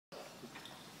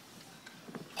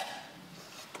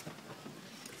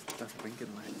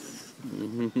Blinking lights.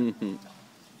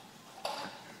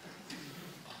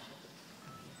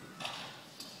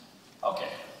 Okay,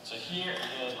 so here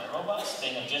is my robots. They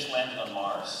have just landed on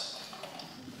Mars.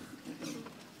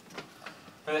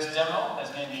 For this demo, there's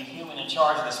going to be a human in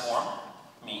charge of this swarm,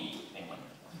 me, Penguin.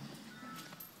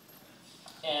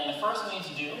 And the first thing we need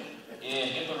to do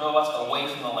is get the robots away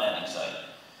from the landing site.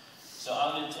 So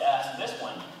I'm going to ask this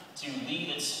one to lead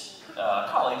its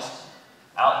colleagues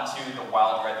out into the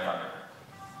wild red yonder.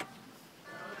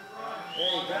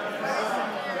 Hey, down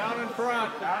in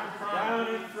front. Down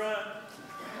in front.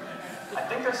 I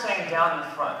think they're saying down in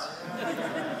front.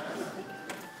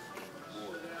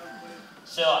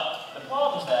 So the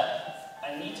problem is that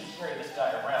I need to carry this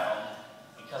guy around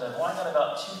because I've only got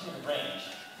about 2 feet of range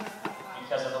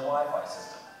because of the Wi-Fi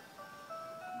system.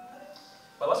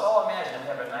 But let's all imagine we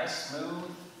have a nice,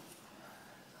 smooth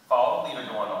follow leader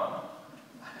going on.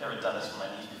 I've never done this for my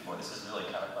niece before. This is really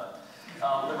kind of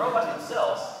fun. The robots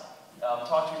themselves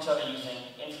talk to each other using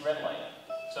infrared light.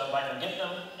 So if I can get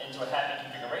them into a happy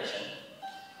configuration,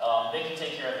 they can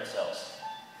take care of themselves.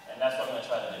 And that's what I'm going to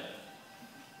try to do.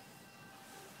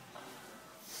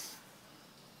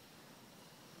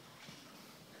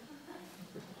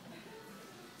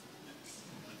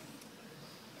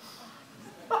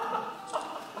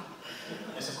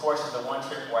 This, of course, is the one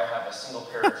trick where I have a single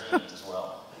pair of jeans as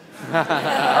well.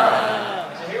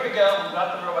 Alright, so here we go. We've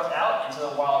got the robots out into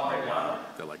the wild red yonder.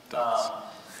 They're like ducks.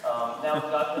 Now we've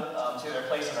got them to their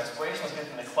place of exploration. Let's get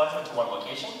them to cluster to one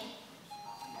location.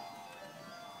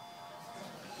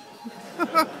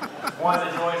 One of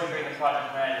the joys of being the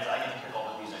project manager is I get to pick all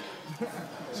the music.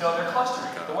 So they're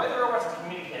clustering. The way the robots are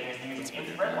communicating is using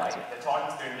infrared light. They're talking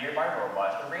to their nearby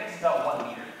robots. The range is about 1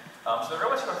 meter. So the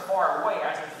robots who are far away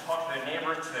actually have to talk to their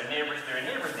neighbors, to their neighbors, to their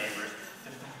neighbors' neighbors to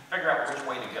figure out which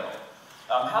way to go.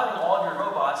 Having all of your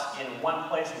robots in one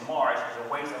place in Mars is a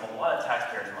waste of a lot of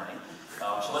taxpayers' money.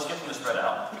 So let's get them to spread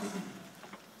out. There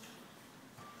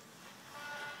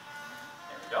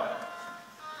we go.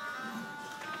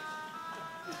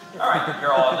 All right,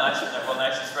 you're all nice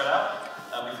and spread out.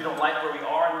 If you don't like where we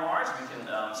are on Mars, we can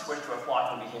switch to a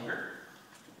flocking behavior.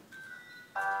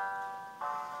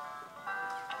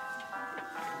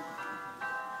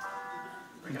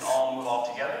 We can all move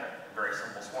off together. Very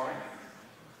simple swarming.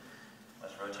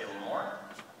 Let's rotate a little more.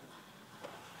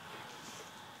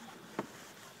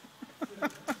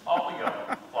 Off we go,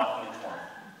 flocking and swarming.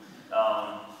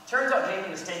 Turns out getting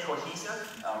them to stay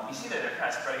cohesive. You see that they're kind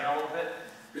of spreading out a little bit.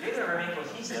 Getting them to remain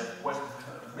cohesive was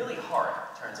really hard,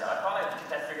 turns out. I probably get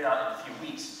that figured out in a few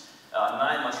weeks.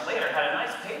 9 months later, I had a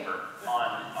nice paper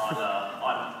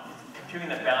on computing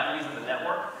the boundaries of the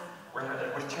network,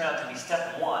 which turned out to be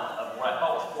step 1 of what I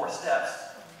thought was 4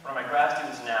 steps. One of my grad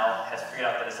students now has figured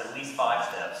out that it's at least 5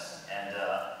 steps, and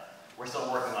we're still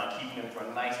working on keeping them to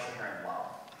a nice coherent blob.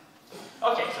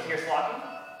 Okay, so here's flocking.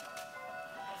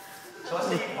 So let's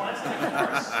say you find something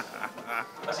first.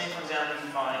 Let's say, for example,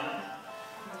 you find,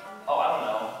 oh, I don't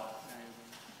know,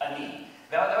 a knee.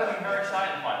 That would be very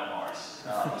exciting to find on Mars.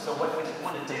 So what we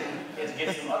want to do is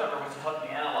get some other robots to help me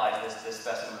analyze this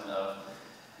specimen of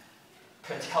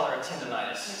patellar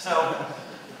tendonitis. So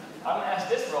I'm going to ask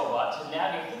this robot to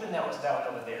navigate through the networks down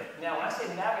over there. Now, when I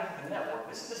say navigate through the network,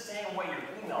 this is the same way your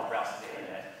email browses the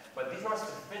internet, but these robots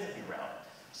are physically route.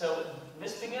 So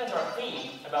this begins our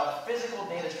theme about physical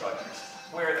data structures,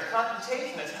 where the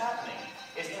computation that's happening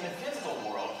is in the physical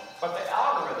world, but the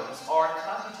algorithms are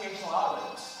computational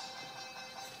algorithms.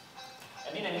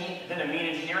 And then a mean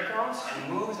engineer comes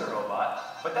and moves the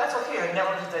robot, but that's okay, the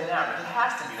network is dynamic. It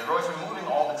has to be. The robots are moving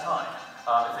all the time.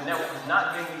 If the network was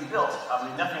not being rebuilt,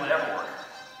 nothing would ever work.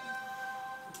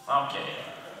 Okay,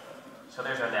 so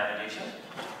there's our navigation.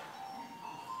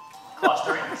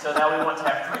 Clustering. So now we want to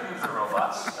have 3 groups of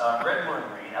robots, red, blue, and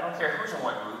green. I don't care who's in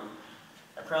what group.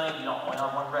 Apparently you don't only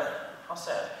have 1 red. How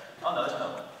sad. Oh no, there's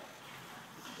another one.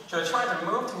 So they're trying to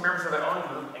move to members of their own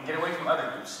group and get away from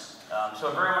other groups. So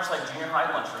very much like junior high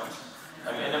lunchrooms,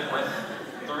 you end up with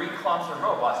 3 clumps of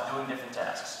robots doing different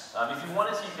tasks. If you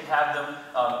wanted to, you could have them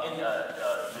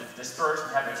dispersed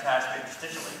and have their tasks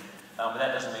interstitially, but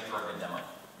that doesn't make for a good demo.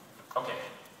 Okay.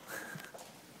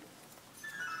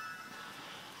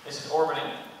 This is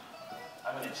orbiting.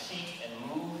 I'm going to cheat and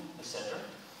move the center.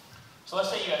 So let's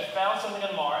say you have found something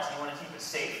on Mars and you want to keep it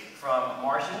safe from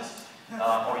Martians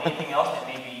or anything else that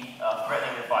may be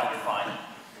threatening your find.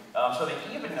 So the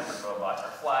even-numbered robots are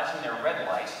flashing their red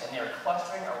lights and they're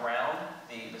clustering around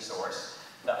the source.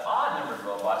 The odd-numbered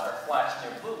robots are flashing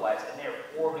their blue lights and they're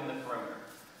orbiting the perimeter.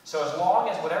 So as long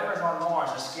as whatever is on Mars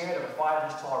is scared of a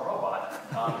 5-inch tall robot,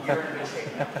 you're in good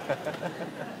shape now.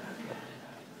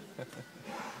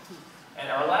 And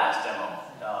our last demo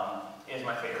is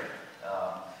my favorite.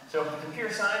 So for the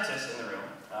computer scientists in the room,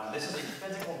 this is a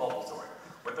physical bubble sort.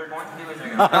 What they're going to do is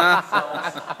they're going to put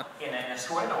cells in a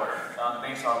sorted order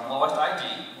based on lowest ID,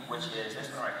 which is this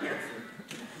one right here.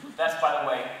 That's, by the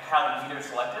way, how the leader is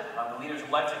selected. The leader is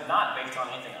selected not based on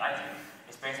anything I do.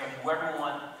 It's based on whoever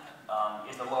one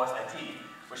is the lowest ID,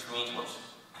 which means,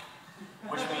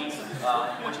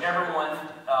 whichever one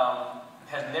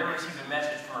has never received a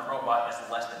message from a robot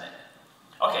that's less than it.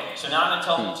 Okay, so now I'm going to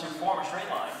tell them to form a straight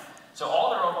line. So all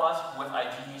the robots with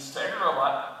IDs, so every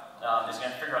robot is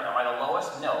going to figure out, am I the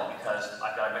lowest? No, because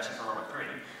I've got a message from robot 3.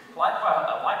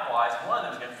 Likewise, one of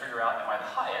them is going to figure out, am I the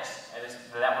highest? And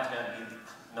that one's going to be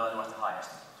known as the highest.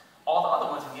 All the other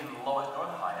ones are neither the lowest nor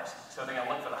the highest, so they're going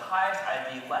to look for the highest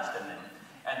ID less than them,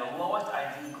 and the lowest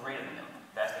ID greater than them.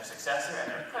 That's their successor and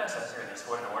their predecessor in this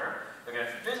sorted order. They're going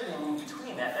to physically move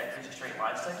between that creates a straight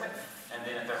line segment, and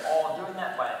then if they're all doing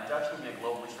that by induction, it'll be a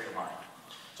globally straight line.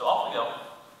 So off we go.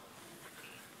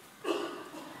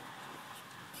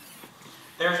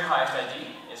 There's your highest ID.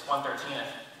 It's 113,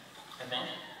 I think,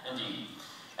 indeed.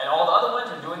 And all the other ones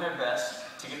are doing their best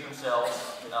to get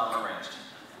themselves arranged.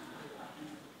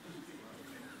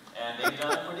 And they've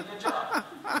done a pretty good job.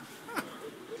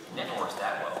 Never works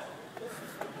that well.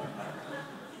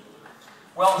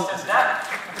 Well, since that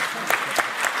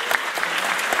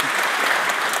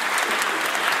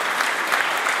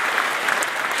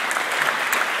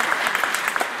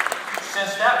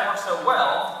works so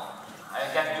well,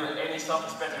 I got to do what any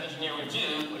self-respecting engineer would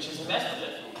do, which is mess with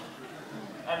it.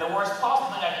 And the worst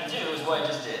possible thing I can do is what I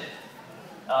just did.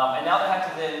 And now they have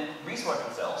to then resort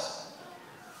themselves.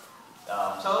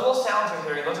 So the little sounds you're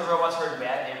hearing, those are robots who are in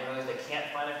bad neighborhoods, they can't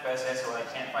find a predecessor or they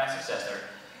can't find a successor.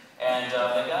 And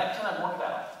they got to kind of work it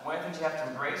out. One of the things you have to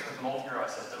embrace with multi-robot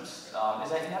systems is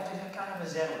that you have to kind of have a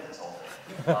zen with this whole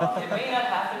thing. It may not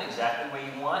happen exactly the way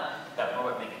you want, that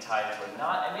robot may get tied or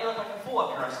not, it may look like a fool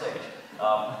up here on stage.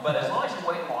 But as long as you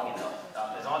wait long enough,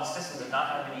 as long as the system does not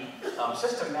have any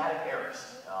systematic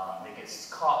errors, they get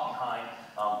caught behind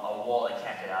a wall they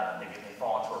can't get out of, they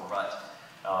fall into a rut,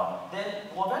 then,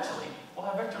 well, eventually, we'll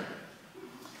have victory.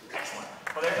 Excellent.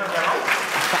 Well, there's our demo.